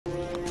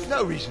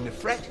no reason to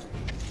fret.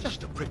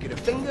 Just a prick of the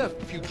finger,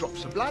 a few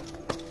drops of blood.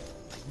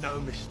 No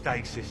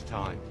mistakes this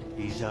time.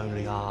 He's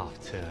only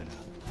half-turner.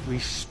 We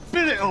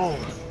spill it all!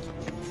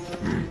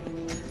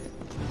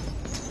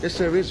 Yes,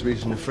 there is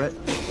reason to fret.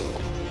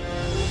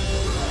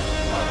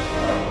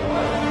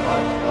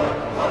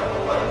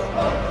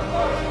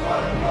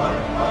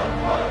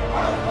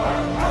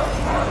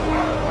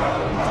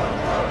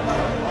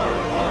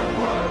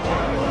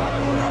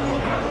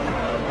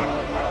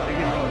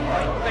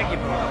 Thank you.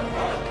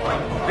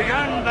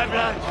 Begun by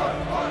blood.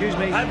 Excuse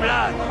me. By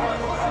blood.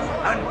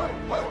 And...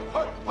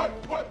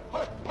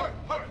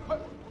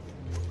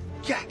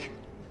 Jack!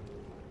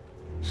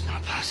 It's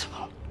not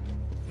possible.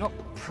 Not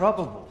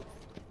probable.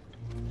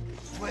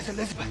 Where's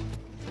Elizabeth?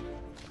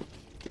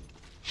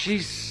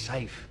 She's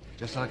safe,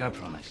 just like I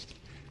promised.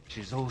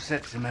 She's all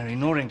set to marry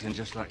Norrington,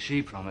 just like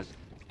she promised.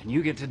 And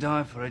you get to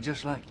die for her,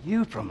 just like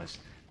you promised.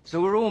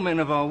 So we're all men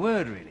of our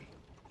word, really.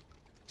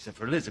 Except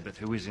for Elizabeth,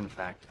 who is, in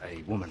fact,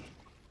 a woman.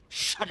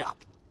 Shut up.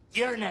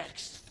 You're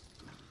next.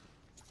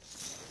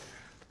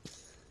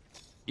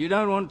 You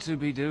don't want to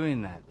be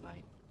doing that,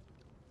 mate.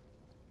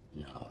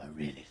 No, I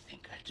really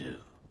think I do.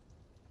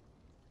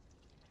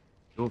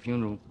 Your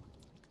funeral.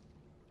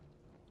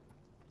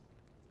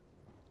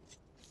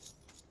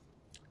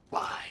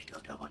 Why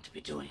don't I want to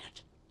be doing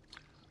it?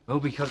 Well,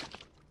 because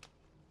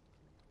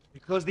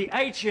the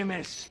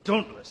HMS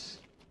Dauntless,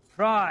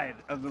 pride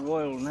of the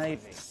Royal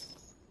Navy,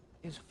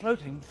 is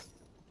floating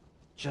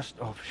just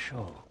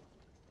offshore,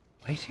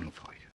 waiting for you.